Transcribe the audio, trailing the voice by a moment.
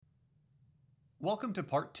Welcome to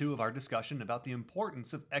part 2 of our discussion about the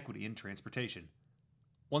importance of equity in transportation.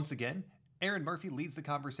 Once again, Aaron Murphy leads the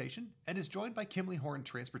conversation and is joined by Kimley Horn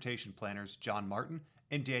transportation planners John Martin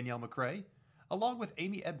and Danielle McCrae, along with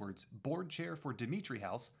Amy Edwards, board chair for Dimitri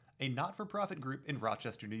House, a not-for-profit group in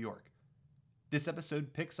Rochester, New York. This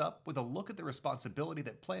episode picks up with a look at the responsibility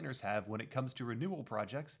that planners have when it comes to renewal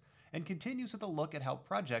projects and continues with a look at how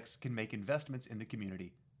projects can make investments in the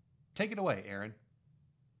community. Take it away, Aaron.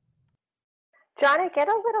 John, I get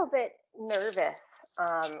a little bit nervous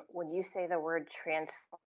when you say the word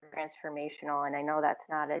transformational, and I know that's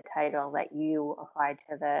not a title that you applied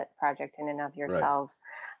to the project in and of yourselves.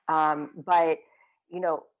 Right. But you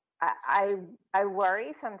know, I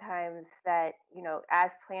worry sometimes that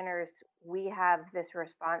as planners we have this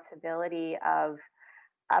responsibility of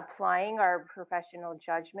applying our professional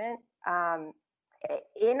judgment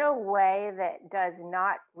in a way that does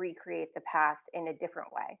not recreate the past in a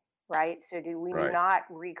different way. Right? So do we not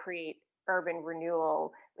recreate urban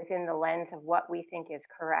renewal within the lens of what we think is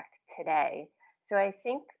correct today? So I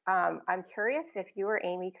think I'm curious if you or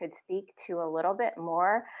Amy could speak to a little bit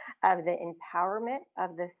more of the empowerment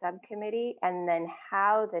of the subcommittee and then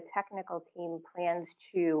how the technical team plans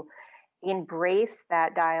to embrace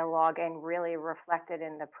that dialogue and really reflect it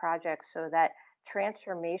in the project so that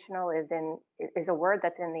transformational is a word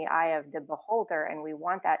that's in the eye of the beholder, and we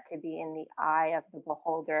want that to be in the eye of the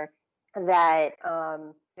beholder that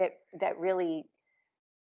really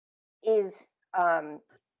is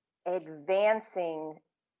advancing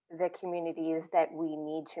the communities that we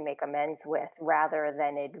need to make amends with, rather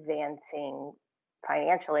than advancing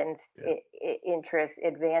financial interests,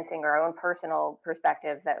 advancing our own personal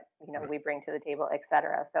perspectives that we bring to the table, et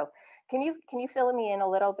cetera. So can you fill me in a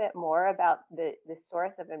little bit more about the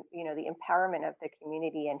source of the empowerment of the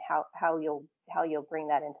community and how you'll bring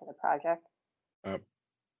that into the project?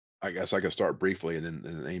 I guess I can start briefly, and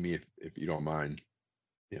then Amy, if you don't mind,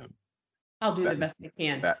 I'll do the best I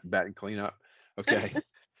can. Bat and clean up. Okay.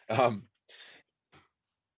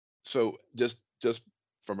 So just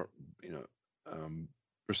from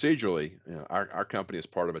procedurally, our company is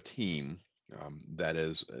part of a team that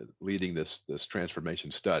is leading this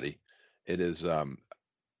transformation study. It is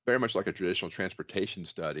very much like a traditional transportation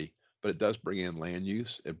study, but it does bring in land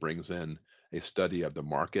use. It brings in a study of the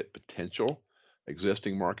market potential,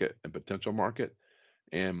 existing market and potential market,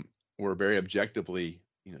 and we're very objectively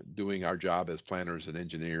doing our job as planners and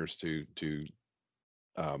engineers to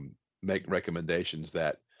make recommendations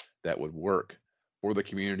that would work for the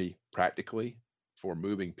community practically, for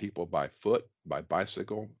moving people by foot, by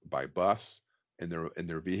bicycle, by bus, in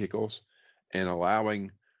their vehicles, and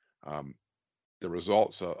allowing the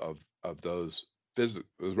results of those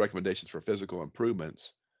recommendations for physical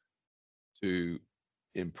improvements to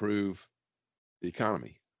improve the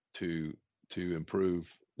economy, to improve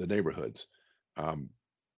the neighborhoods,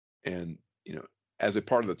 and as a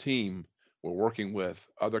part of the team, we're working with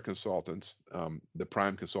other consultants, the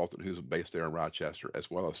prime consultant who's based there in Rochester, as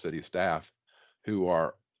well as city staff, who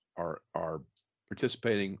are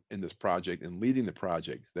participating in this project and leading the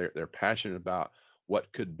project. They're passionate about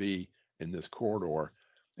what could be in this corridor,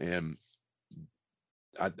 and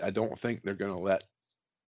I don't think they're going to let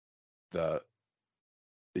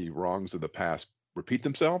the wrongs of the past repeat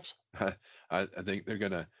themselves. I think they're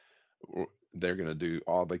going to do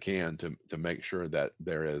all they can to make sure that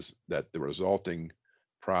the resulting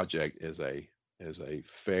project is a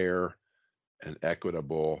fair and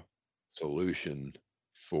equitable solution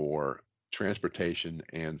for transportation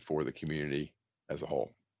and for the community as a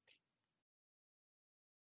whole.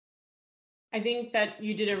 I think that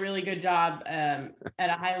you did a really good job at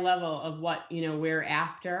a high level of what we're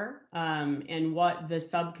after and what the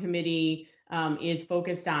subcommittee is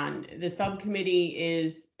focused on. The subcommittee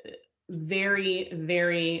is very,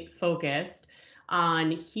 very focused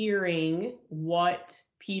on hearing what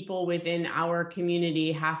people within our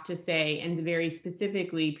community have to say, and very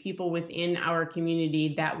specifically people within our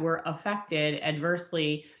community that were affected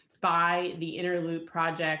adversely by the Inner Loop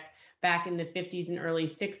project back in the 50s and early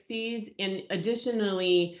 60s. And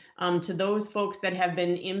additionally, to those folks that have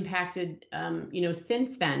been impacted,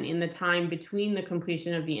 since then, in the time between the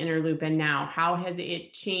completion of the Inner Loop and now, how has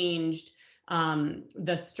it changed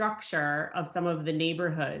the structure of some of the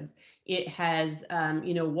neighborhoods? It has,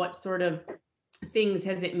 what sort of things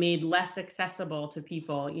has it made less accessible to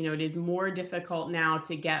people? It is more difficult now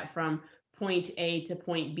to get from point A to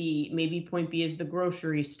point B. Maybe point B is the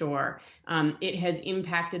grocery store. It has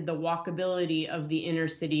impacted the walkability of the inner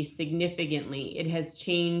city significantly. It has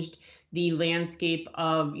changed the landscape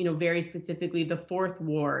of, very specifically the Fourth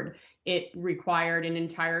Ward It required an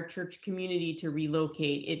entire church community to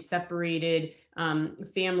relocate. It separated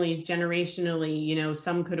families generationally. You know,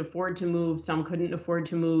 some could afford to move, some couldn't afford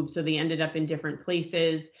to move, so they ended up in different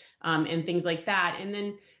places, and things like that. And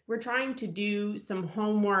then we're trying to do some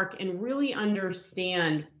homework and really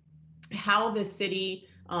understand how the city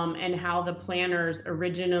and how the planners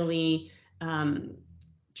originally um,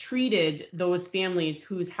 treated those families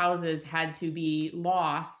whose houses had to be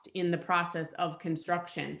lost in the process of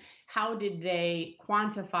construction. How did they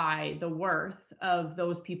quantify the worth of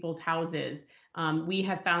those people's houses? We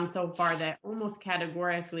have found so far that almost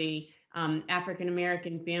categorically, African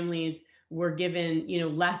American families were given,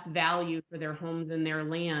 less value for their homes and their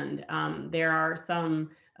land. There are some,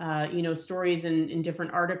 stories in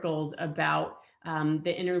different articles about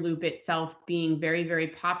the inner loop itself being very, very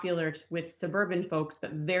popular with suburban folks,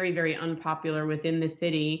 but very, very unpopular within the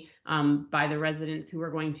city by the residents who are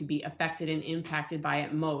going to be affected and impacted by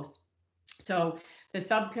it most. So the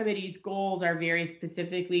subcommittee's goals are very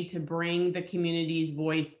specifically to bring the community's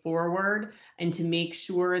voice forward and to make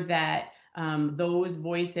sure that those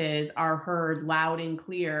voices are heard loud and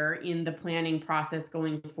clear in the planning process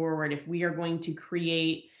going forward. If we are going to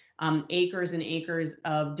create acres and acres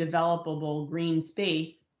of developable green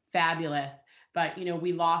space, fabulous. But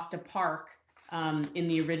we lost a park in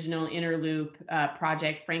the original Inner Loop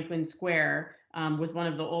project. Franklin Square was one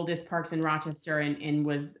of the oldest parks in Rochester and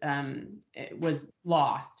was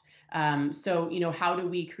lost. So how do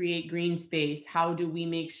we create green space? How do we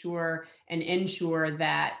make sure and ensure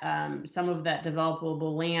that some of that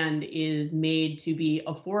developable land is made to be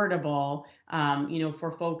affordable,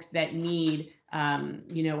 for folks that need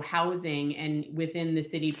housing and within the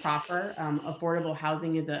city proper. Affordable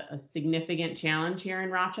housing is a significant challenge here in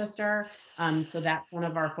Rochester. So that's one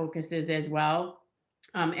of our focuses as well.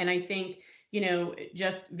 And I think,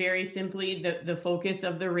 just very simply, the focus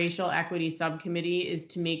of the racial equity subcommittee is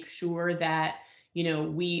to make sure that,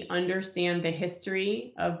 we understand the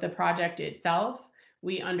history of the project itself.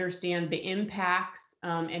 We understand the impacts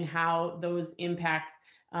and how those impacts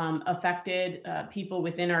affected people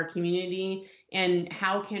within our community, and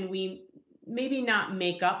how can we maybe not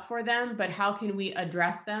make up for them, but how can we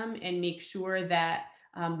address them and make sure that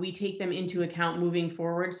we take them into account moving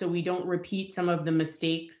forward so we don't repeat some of the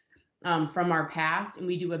mistakes from our past, and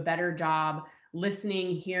we do a better job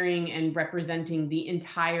listening, hearing, and representing the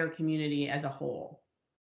entire community as a whole.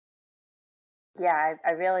 Yeah,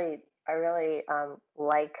 I really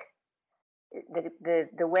like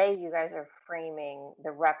the way you guys are framing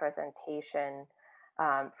the representation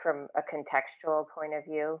from a contextual point of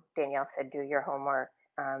view. Danielle said, do your homework,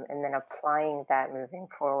 and then applying that moving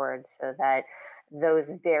forward so that those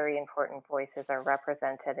very important voices are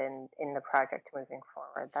represented in the project moving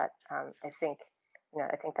forward. That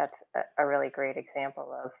I think that's a really great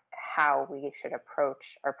example of how we should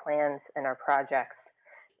approach our plans and our projects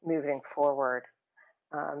moving forward.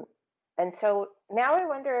 And so now I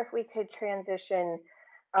wonder if we could transition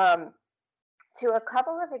um, to a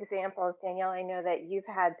couple of examples. Danielle, I know that you've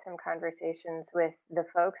had some conversations with the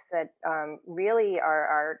folks that really are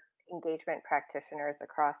our engagement practitioners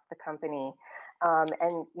across the company.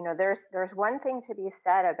 And there's one thing to be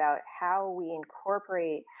said about how we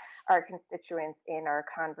incorporate our constituents in our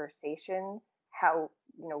conversations, how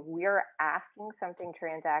we're asking something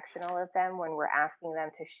transactional of them when we're asking them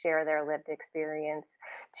to share their lived experience,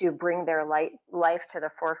 to bring their life to the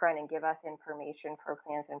forefront and give us information for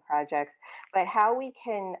plans and projects, but how we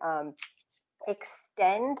can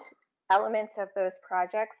extend elements of those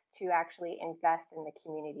projects to actually invest in the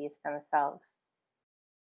communities themselves.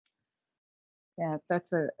 Yeah,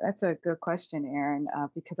 that's a good question, Erin,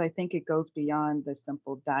 because I think it goes beyond the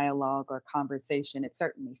simple dialogue or conversation. It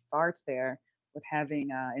certainly starts there with having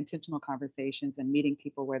intentional conversations and meeting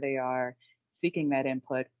people where they are, seeking that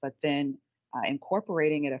input, but then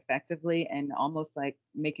incorporating it effectively and almost like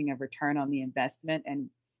making a return on the investment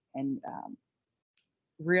and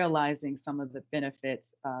realizing some of the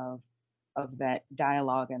benefits of that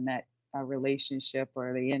dialogue and that relationship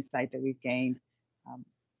or the insight that we've gained.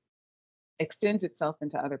 Extends itself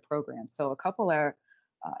into other programs. So a couple are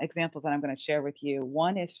examples that I'm going to share with you.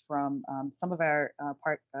 One is from some of our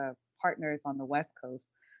partners on the West Coast.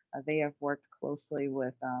 They have worked closely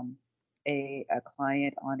with a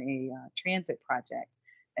client on a transit project.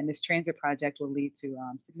 And this transit project will lead to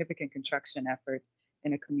significant construction efforts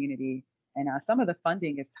in a community. And some of the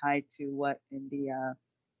funding is tied to what in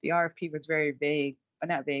the RFP was very vague, but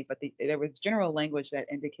not vague, but there was general language that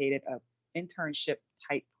indicated a internship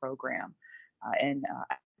type program. And our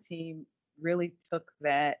team really took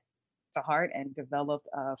that to heart and developed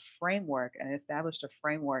a framework and established a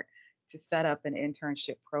framework to set up an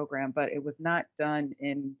internship program, but it was not done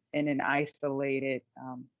in an isolated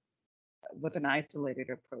with an isolated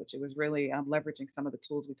approach. It was really leveraging some of the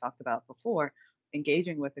tools we talked about before,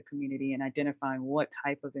 engaging with the community and identifying what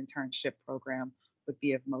type of internship program would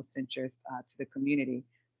be of most interest to the community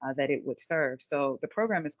that it would serve. So the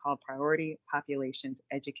program is called Priority Populations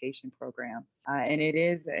Education Program. And it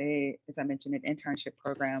is as I mentioned, an internship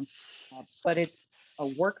program, but it's a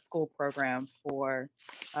work school program for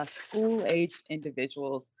school-aged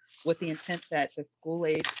individuals with the intent that the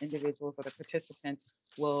school-aged individuals or the participants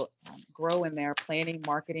will grow in their planning,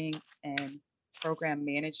 marketing, and program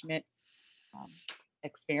management um,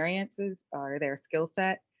 experiences or their skill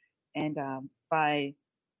set. And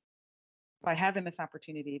by having this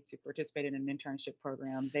opportunity to participate in an internship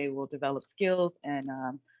program, they will develop skills and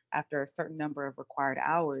after a certain number of required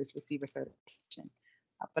hours, receive a certification.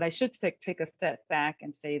 But I should take a step back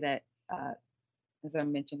and say that, as I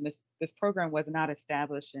mentioned, this program was not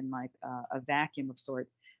established in like a vacuum of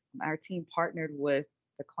sorts. Our team partnered with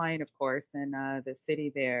the client, of course, and the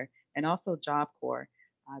city there, and also Job Corps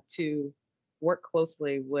to work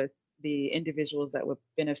closely with the individuals that would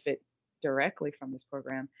benefit directly from this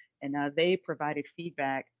program. And they provided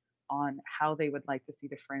feedback on how they would like to see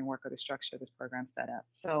the framework or the structure of this program set up.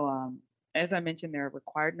 So, as I mentioned, there are a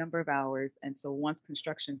required number of hours. And so once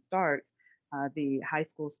construction starts, the high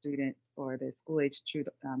school students or the school-age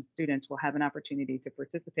students will have an opportunity to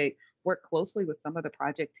participate, work closely with some of the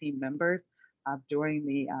project team members during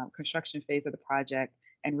the construction phase of the project,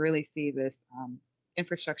 and really see this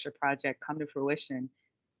infrastructure project come to fruition,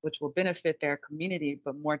 which will benefit their community,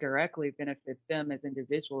 but more directly benefit them as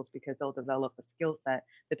individuals because they'll develop a skill set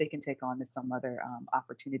that they can take on to some other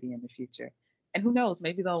opportunity in the future. And who knows,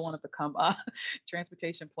 maybe they'll want to become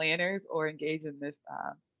transportation planners or engage in this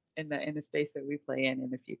in the space that we play in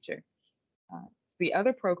the future. The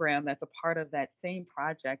other program that's a part of that same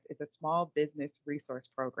project is a small business resource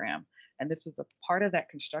program. And this was a part of that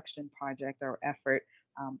construction project or effort,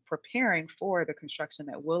 preparing for the construction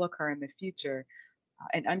that will occur in the future,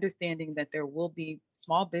 and understanding that there will be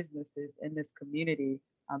small businesses in this community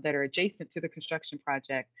that are adjacent to the construction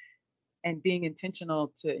project, and being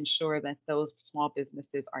intentional to ensure that those small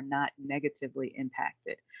businesses are not negatively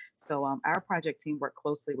impacted. So our project team worked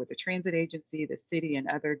closely with the transit agency, the city, and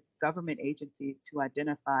other government agencies to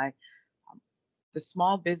identify the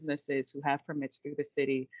small businesses who have permits through the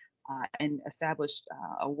city and established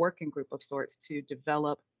a working group of sorts to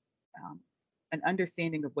develop an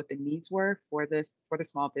understanding of what the needs were for the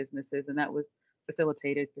small businesses. And that was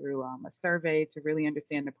facilitated through a survey to really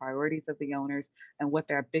understand the priorities of the owners and what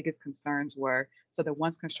their biggest concerns were, so that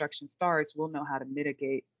once construction starts, we'll know how to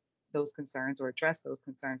mitigate those concerns or address those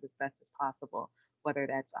concerns as best as possible, whether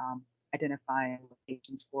that's identifying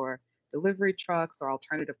locations for delivery trucks or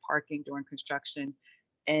alternative parking during construction.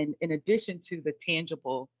 And in addition to the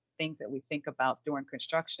tangible things that we think about during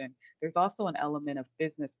construction, there's also an element of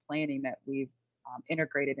business planning that we've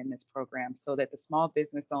integrated in this program, so that the small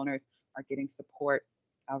business owners are getting support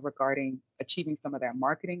regarding achieving some of their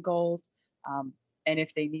marketing goals. And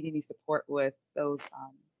if they need any support with those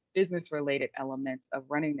business related elements of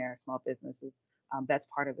running their small businesses, that's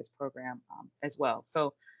part of this program as well.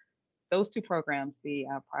 So those two programs, the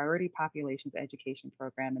Priority Populations Education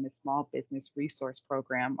Program and the Small Business Resource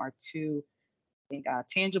Program, are two, I think,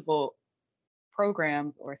 tangible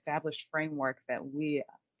programs or established framework that we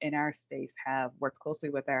in our space have worked closely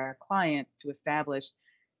with our clients to establish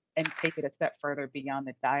and take it a step further beyond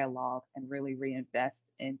the dialogue and really reinvest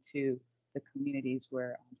into the communities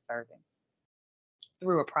we're serving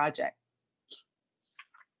through a project.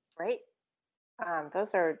 Great. Those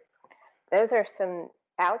are some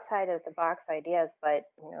outside of the box ideas, but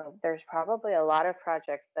there's probably a lot of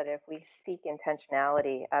projects that if we seek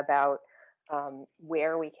intentionality about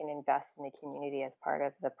where we can invest in the community as part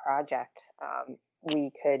of the project,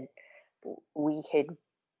 we could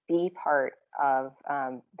be part of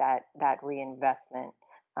that reinvestment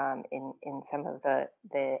in some of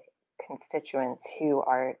the constituents who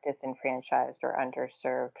are disenfranchised or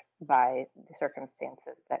underserved by the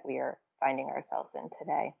circumstances that we are finding ourselves in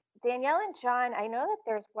today. Danielle and John, I know that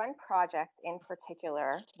there's one project in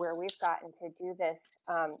particular where we've gotten to do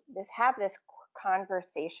have this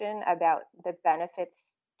conversation about the benefits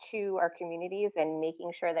to our communities and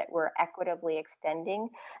making sure that we're equitably extending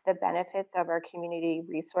the benefits of our community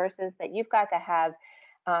resources that you've got to have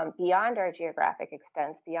beyond our geographic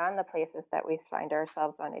extents, beyond the places that we find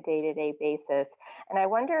ourselves on a day-to-day basis. And I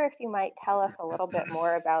wonder if you might tell us a little bit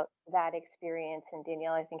more about that experience. And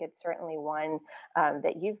Danielle, I think it's certainly one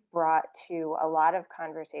that you've brought to a lot of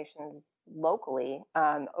conversations locally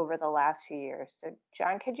over the last few years. So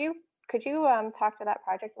John, could you Could you talk to that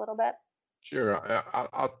project a little bit? Sure.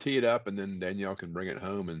 I'll tee it up, and then Danielle can bring it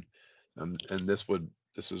home. And this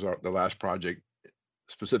is the last project,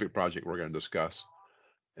 specific project we're going to discuss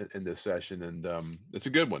in this session, and it's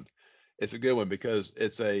a good one. It's a good one because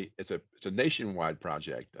it's a nationwide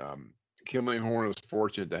project. Kimley Horn was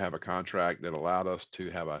fortunate to have a contract that allowed us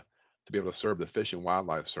to be able to serve the Fish and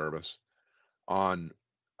Wildlife Service on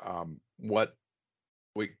what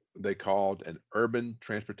they called an urban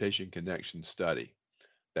transportation connection study.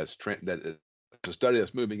 That is a study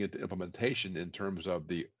that's moving into implementation in terms of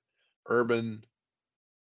urban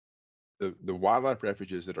the wildlife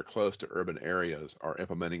refuges that are close to urban areas are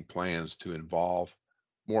implementing plans to involve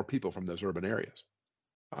more people from those urban areas.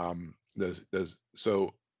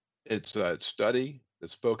 So it's a study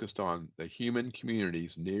that's focused on the human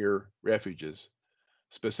communities near refuges,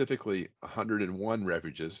 specifically 101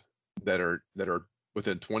 refuges that are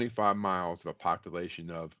within 25 miles of a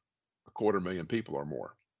population of 250,000 people or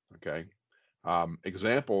more. Okay,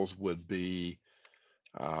 examples would be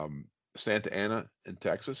um, Santa Ana in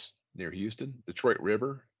Texas, near Houston, Detroit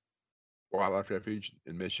River Wildlife Refuge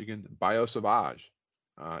in Michigan, Bayou Sauvage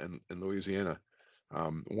in Louisiana,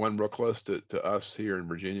 one real close to us here in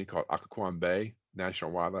Virginia called Occoquan Bay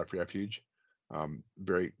National Wildlife Refuge,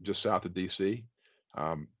 very just south of DC,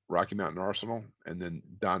 Rocky Mountain Arsenal, and then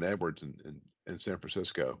Don Edwards in San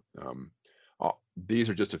Francisco. These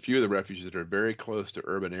are just a few of the refuges that are very close to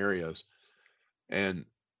urban areas, and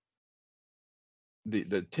the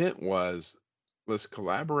intent was, let's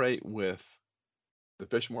collaborate with the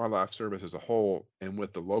Fish and Wildlife Service as a whole and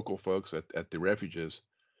with the local folks at the refuges,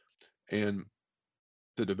 and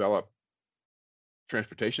to develop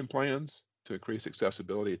transportation plans to increase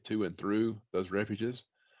accessibility to and through those refuges,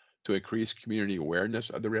 to increase community awareness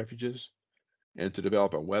of the refuges, and to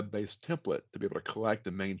develop a web-based template to be able to collect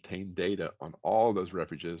and maintain data on all of those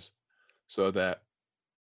refuges so that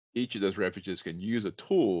each of those refuges can use a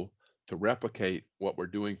tool to replicate what we're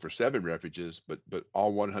doing for 7 refuges, but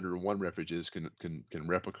all 101 refuges can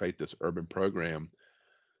replicate this urban program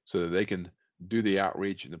so that they can do the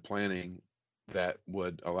outreach and the planning that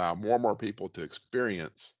would allow more and more people to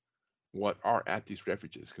experience what are at these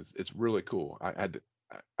refuges, because it's really cool.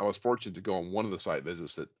 I was fortunate to go on one of the site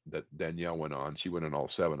visits that Danielle went on. She went on all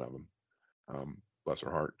 7 of them. Bless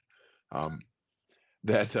her heart. Um,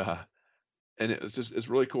 that and it's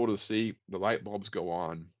really cool to see the light bulbs go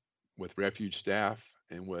on with refuge staff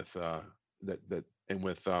and with the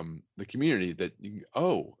community that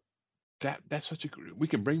that's such we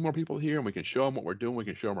can bring more people here and we can show them what we're doing. We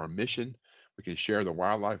can show them our mission. We can share the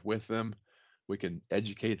wildlife with them. We can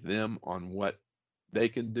educate them on what they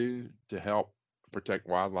can do to help protect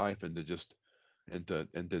wildlife and to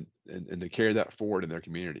carry that forward in their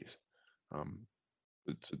communities. Um,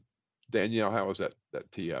 Danielle, how was that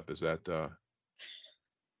tee up? Is that all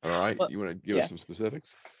right? Well, You want to give yeah. us some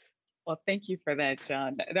specifics? Well, thank you for that,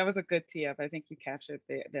 John. That was a good tee up. I think you captured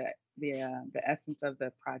the essence of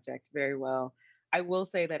the project very well. I will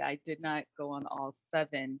say that I did not go on all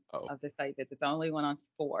 7 Oh, of the site visits. I only went on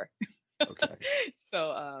 4. okay.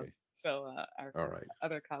 So, Okay. Our All right.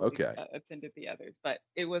 other colleagues Okay. attended the others, but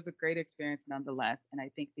it was a great experience nonetheless. And I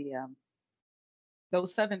think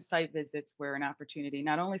those 7 site visits were an opportunity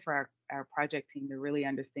not only for our project team to really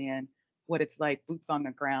understand what it's like, boots on the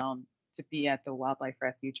ground, to be at the wildlife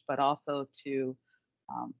refuge, but also to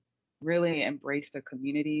um, really embrace the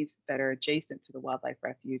communities that are adjacent to the wildlife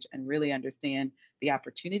refuge and really understand the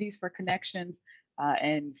opportunities for connections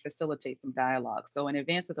and facilitate some dialogue. So in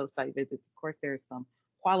advance of those site visits, of course, there's some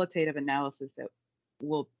qualitative analysis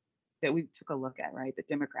will that we took a look at, right? The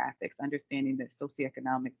demographics, understanding the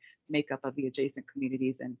socioeconomic makeup of the adjacent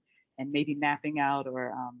communities, and maybe mapping out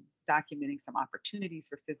or documenting some opportunities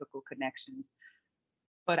for physical connections.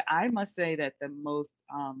 But I must say that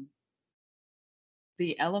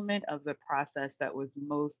the element of the process that was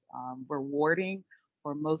most rewarding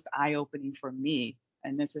or most eye-opening for me,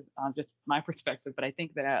 and this is just my perspective, but I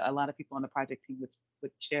think that a lot of people on the project team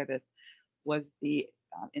would share this, was the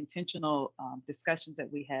intentional discussions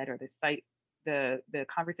that we had, or the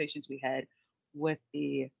conversations we had with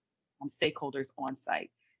the stakeholders on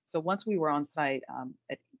site. So once we were on site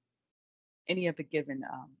at any of the given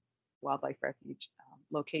wildlife refuge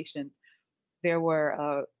locations, there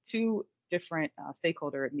were 2 different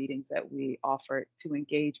stakeholder meetings that we offered to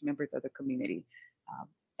engage members of the community.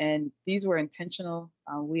 And these were intentional.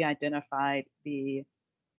 We identified the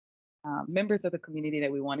members of the community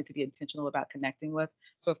that we wanted to be intentional about connecting with.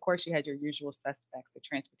 So, of course, you had your usual suspects, the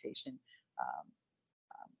transportation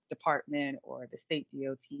department or the state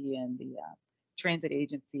DOT and the transit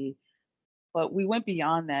agency. But we went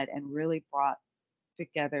beyond that and really brought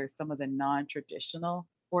together some of the non-traditional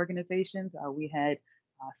organizations. We had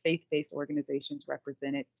faith-based organizations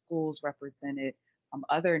represented, schools represented,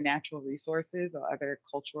 other natural resources or other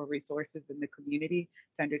cultural resources in the community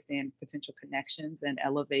to understand potential connections and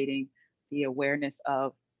elevating the awareness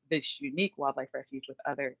of this unique wildlife refuge with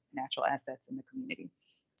other natural assets in the community.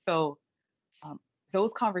 So um,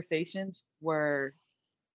 those conversations were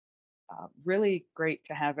really great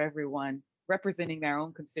to have everyone representing their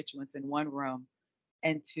own constituents in one room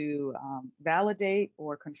and to validate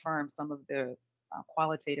or confirm some of the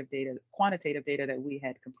quantitative data that we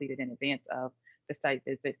had completed in advance of the site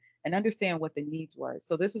visit and understand what the needs were.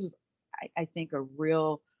 So this is, I think, a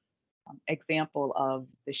real example of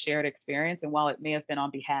the shared experience. And while it may have been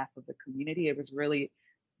on behalf of the community, it was really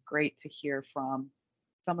great to hear from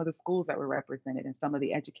some of the schools that were represented and some of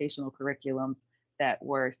the educational curriculums that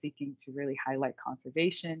were seeking to really highlight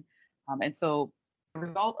conservation. And so the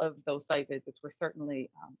result of those site visits were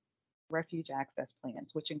certainly refuge access plans,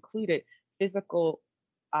 which included physical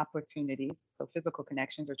opportunities, so physical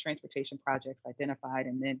connections or transportation projects identified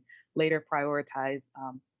and then later prioritized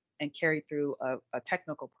and carried through a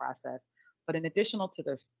technical process. But in addition to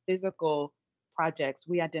the physical projects,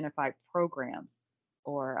 we identified programs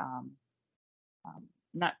or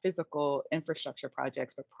not physical infrastructure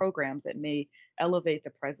projects, but programs that may elevate the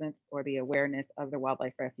presence or the awareness of the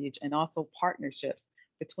wildlife refuge, and also partnerships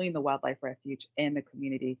between the wildlife refuge and the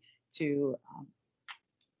community to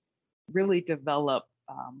really develop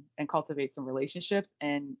and cultivate some relationships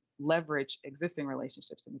and leverage existing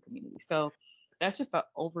relationships in the community. So that's just an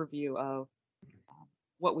overview of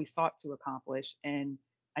what we sought to accomplish. And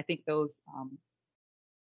I think those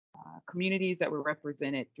communities that were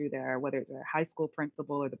represented through their, whether it's a high school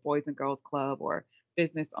principal or the Boys and Girls Club or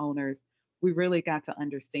business owners, we really got to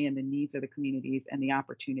understand the needs of the communities and the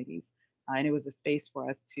opportunities. And it was a space for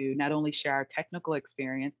us to not only share our technical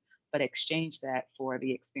experience, but exchange that for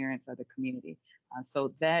the experience of the community.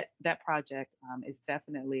 So that project is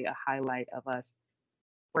definitely a highlight of us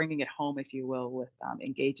bringing it home, if you will, with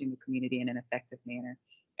engaging the community in an effective manner.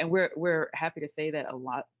 And we're happy to say that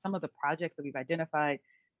some of the projects that we've identified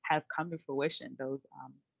have come to fruition. Those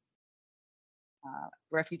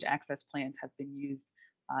refuge access plans have been used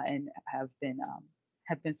and have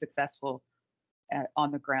been successful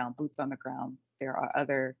on the ground, boots on the ground. There are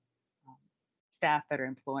other staff that are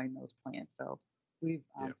employing those plans, so we've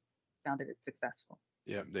found it successful.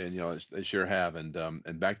 Yeah, Danielle, they sure have. And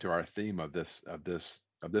back to our theme of this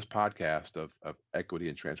podcast of equity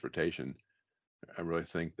and transportation, I really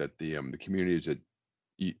think that the communities that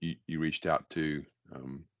you reached out to,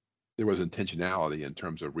 there was intentionality in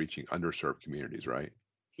terms of reaching underserved communities, right?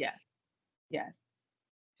 Yes,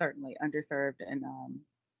 certainly underserved and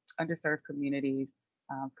underserved communities,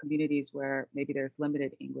 communities where maybe there's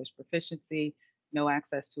limited English proficiency, no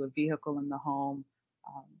access to a vehicle in the home.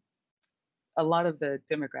 A lot of the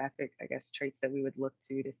demographic, I guess, traits that we would look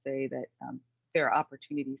to say that there are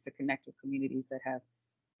opportunities to connect with communities that have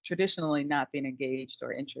traditionally not been engaged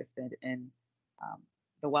or interested in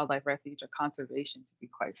the wildlife refuge or conservation, to be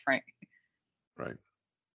quite frank. Right.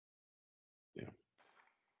 Yeah.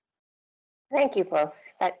 Thank you both.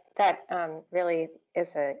 That really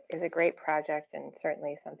is a great project, and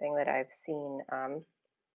certainly something that I've seen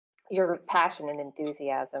your passion and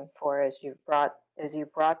enthusiasm for as you brought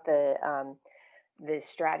the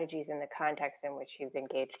strategies and the context in which you've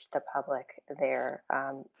engaged the public there,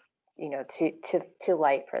 to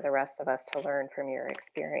light for the rest of us to learn from your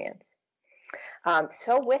experience.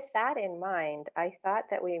 So with that in mind, I thought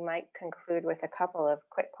that we might conclude with a couple of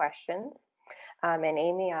quick questions. And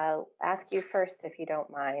Amy, I'll ask you first if you don't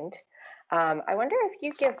mind. I wonder if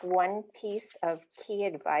you give one piece of key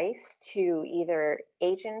advice to either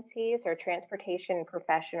agencies or transportation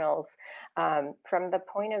professionals from the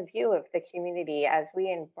point of view of the community as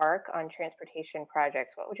we embark on transportation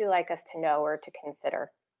projects. What would you like us to know or to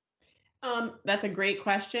consider? That's a great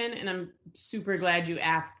question, and I'm super glad you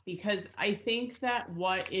asked, because I think that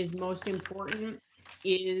what is most important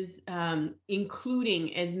is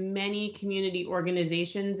including as many community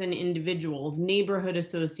organizations and individuals, neighborhood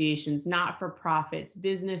associations, not-for-profits,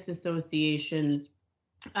 business associations,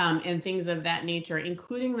 and things of that nature,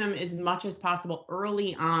 including them as much as possible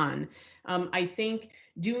early on. I think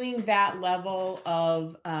doing that level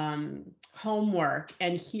of homework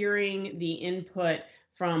and hearing the input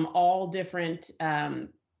from all different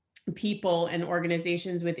people and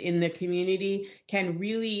organizations within the community can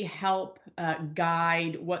really help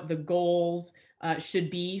guide what the goals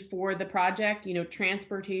should be for the project.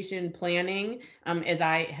 Transportation planning, as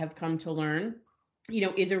I have come to learn,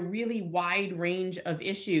 is a really wide range of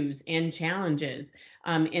issues and challenges.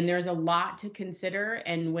 And there's a lot to consider.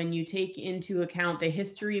 And when you take into account the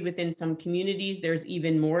history within some communities, there's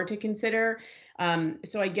even more to consider.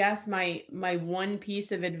 So I guess my one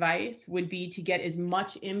piece of advice would be to get as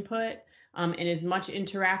much input and as much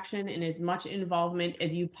interaction and as much involvement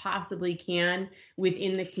as you possibly can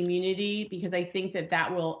within the community, because I think that that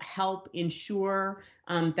will help ensure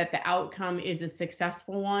that the outcome is a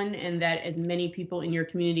successful one, and that as many people in your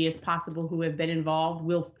community as possible who have been involved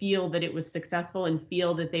will feel that it was successful and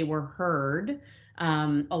feel that they were heard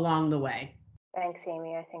along the way. Thanks,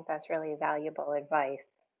 Amy. I think that's really valuable advice.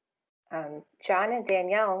 John and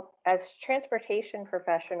Danielle, as transportation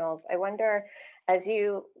professionals, I wonder, as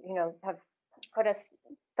have put us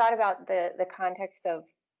thought about the context of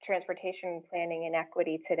transportation planning and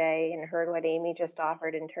equity today and heard what Amy just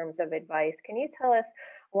offered in terms of advice, can you tell us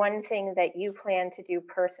one thing that you plan to do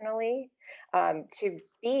personally to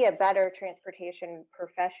be a better transportation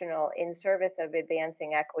professional in service of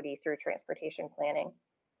advancing equity through transportation planning?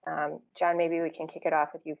 John, maybe we can kick it off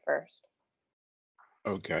with you first.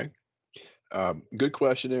 Okay. Good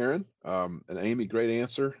question, Aaron. And Amy, great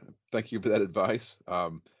answer. Thank you for that advice. I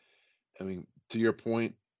mean, to your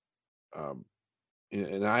point, um,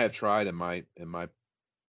 and I have tried in my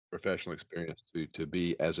professional experience to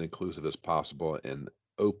be as inclusive as possible and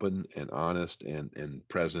open and honest and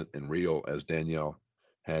present and real, as Danielle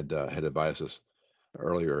had advised us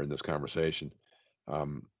earlier in this conversation.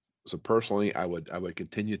 Um, so personally, I would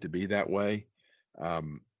continue to be that way,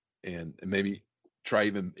 um, and maybe try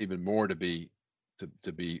even more to be to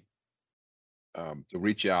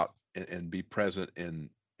reach out and be present in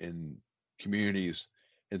communities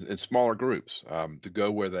in smaller groups, to go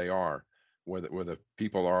where they are, where the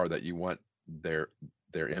people are that you want their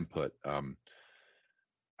input. Because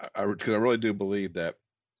I really do believe that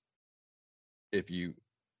if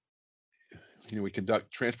we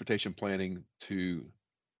conduct transportation planning to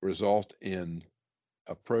result in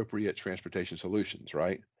appropriate transportation solutions,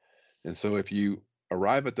 right? And so if you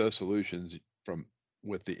arrive at those solutions from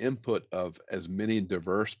with the input of as many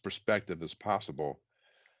diverse perspectives as possible,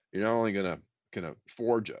 you're not only gonna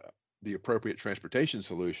forge the appropriate transportation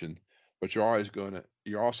solution, but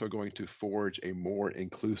you're also going to forge a more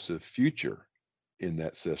inclusive future in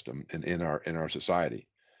that system and in our society.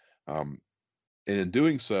 Um, and in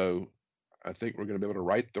doing so, I think we're going to be able to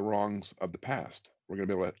right the wrongs of the past. We're going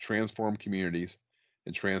to be able to transform communities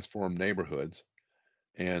and transform neighborhoods.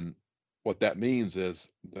 And what that means is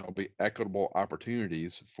there'll be equitable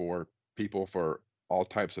opportunities for people for all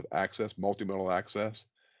types of access, multimodal access,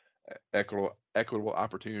 equitable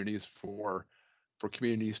opportunities for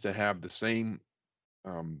communities to have the same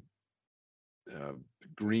um, uh,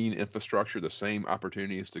 green infrastructure, the same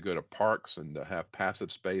opportunities to go to parks and to have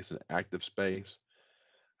passive space and active space,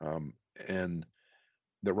 um, and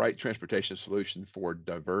the right transportation solution for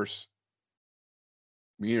diverse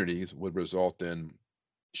communities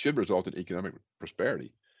should result in economic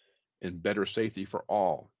prosperity and better safety for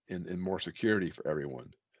all and more security for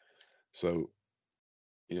everyone. So,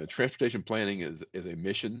 transportation planning is a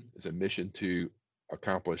mission to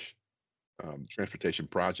accomplish transportation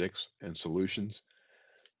projects and solutions.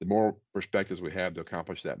 The more perspectives we have to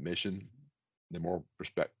accomplish that mission, the more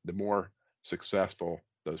successful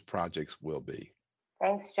those projects will be.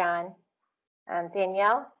 Thanks, John.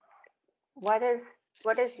 Danielle, what is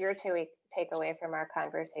your takeaway from our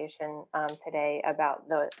conversation today about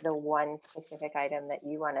the one specific item that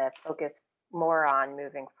you want to focus more on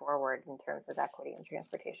moving forward in terms of equity and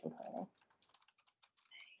transportation planning?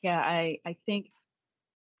 Yeah, I think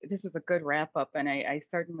this is a good wrap up, and I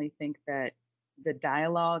certainly think that the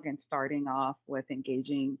dialogue and starting off with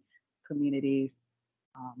engaging communities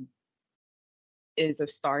um, is a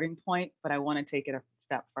starting point, but I want to take it a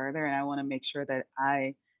step further, and I want to make sure that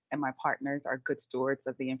I and my partners are good stewards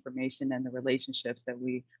of the information and the relationships that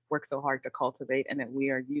we work so hard to cultivate, and that we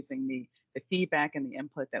are using the feedback and the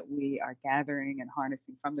input that we are gathering and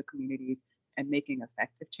harnessing from the communities and making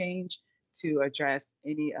effective change to address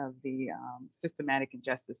any of the systematic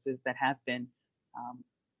injustices that um,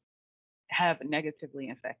 have negatively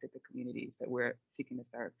affected the communities that we're seeking to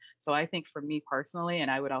serve. So I think for me personally, and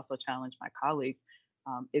I would also challenge my colleagues,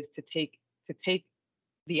 is to take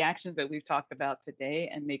the actions that we've talked about today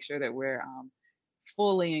and make sure that we're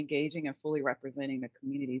fully engaging and fully representing the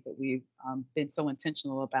communities that we've been so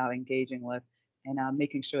intentional about engaging with, and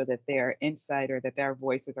making sure that their insight or that their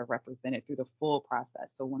voices are represented through the full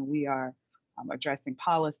process. So when we are addressing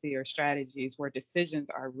policy or strategies where decisions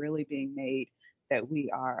are really being made, that we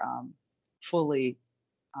are fully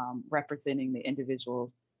representing the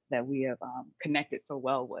individuals that we have connected so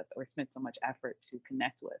well with or spent so much effort to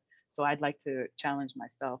connect with. So I'd like to challenge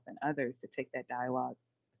myself and others to take that dialogue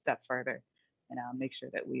a step further and make sure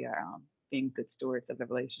that we are being good stewards of the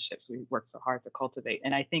relationships we work so hard to cultivate.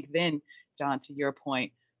 And I think then, John, to your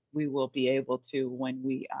point, we will be able to, when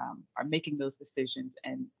we are making those decisions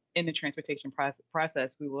and in the transportation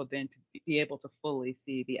process, we will then be able to fully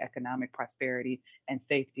see the economic prosperity and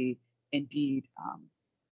safety indeed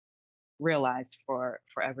realized for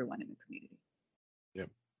everyone in the community. Yep.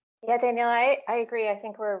 Yeah, Danielle, I agree. I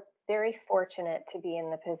think we're very fortunate to be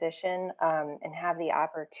in the position and have the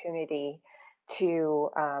opportunity to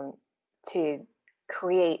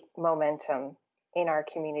create momentum in our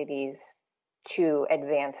communities to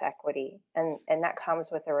advance equity, and that comes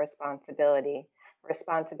with a responsibility.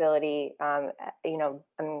 You know,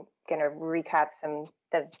 I'm going to recap some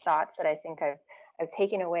the thoughts that I think I've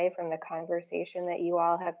taken away from the conversation that you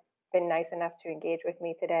all have been nice enough to engage with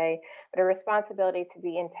me today, but a responsibility to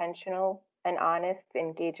be intentional and honest,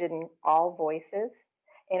 engage in all voices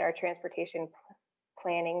in our transportation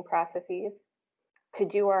planning processes, to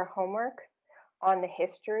do our homework on the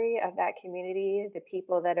history of that community, the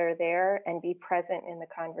people that are there, and be present in the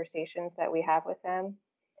conversations that we have with them,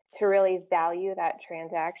 to really value that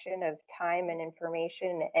transaction of time and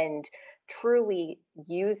information and truly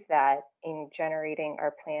use that in generating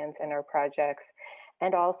our plans and our projects,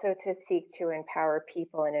 and also to seek to empower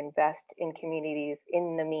people and invest in communities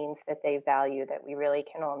in the means that they value, that we really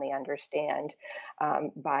can only understand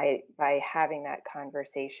by having that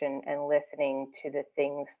conversation and listening to the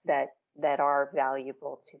things that are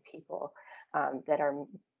valuable to people that are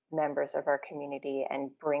members of our community and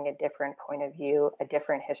bring a different point of view, a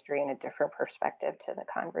different history, and a different perspective to the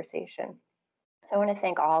conversation. So I want to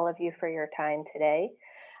thank all of you for your time today,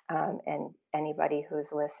 and anybody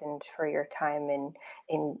who's listened for your time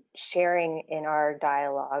in sharing in our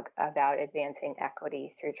dialogue about advancing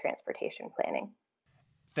equity through transportation planning.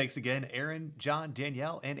 Thanks again, Erin, John,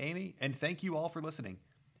 Danielle, and Amy, and thank you all for listening.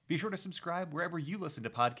 Be sure to subscribe wherever you listen to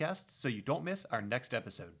podcasts so you don't miss our next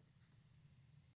episode.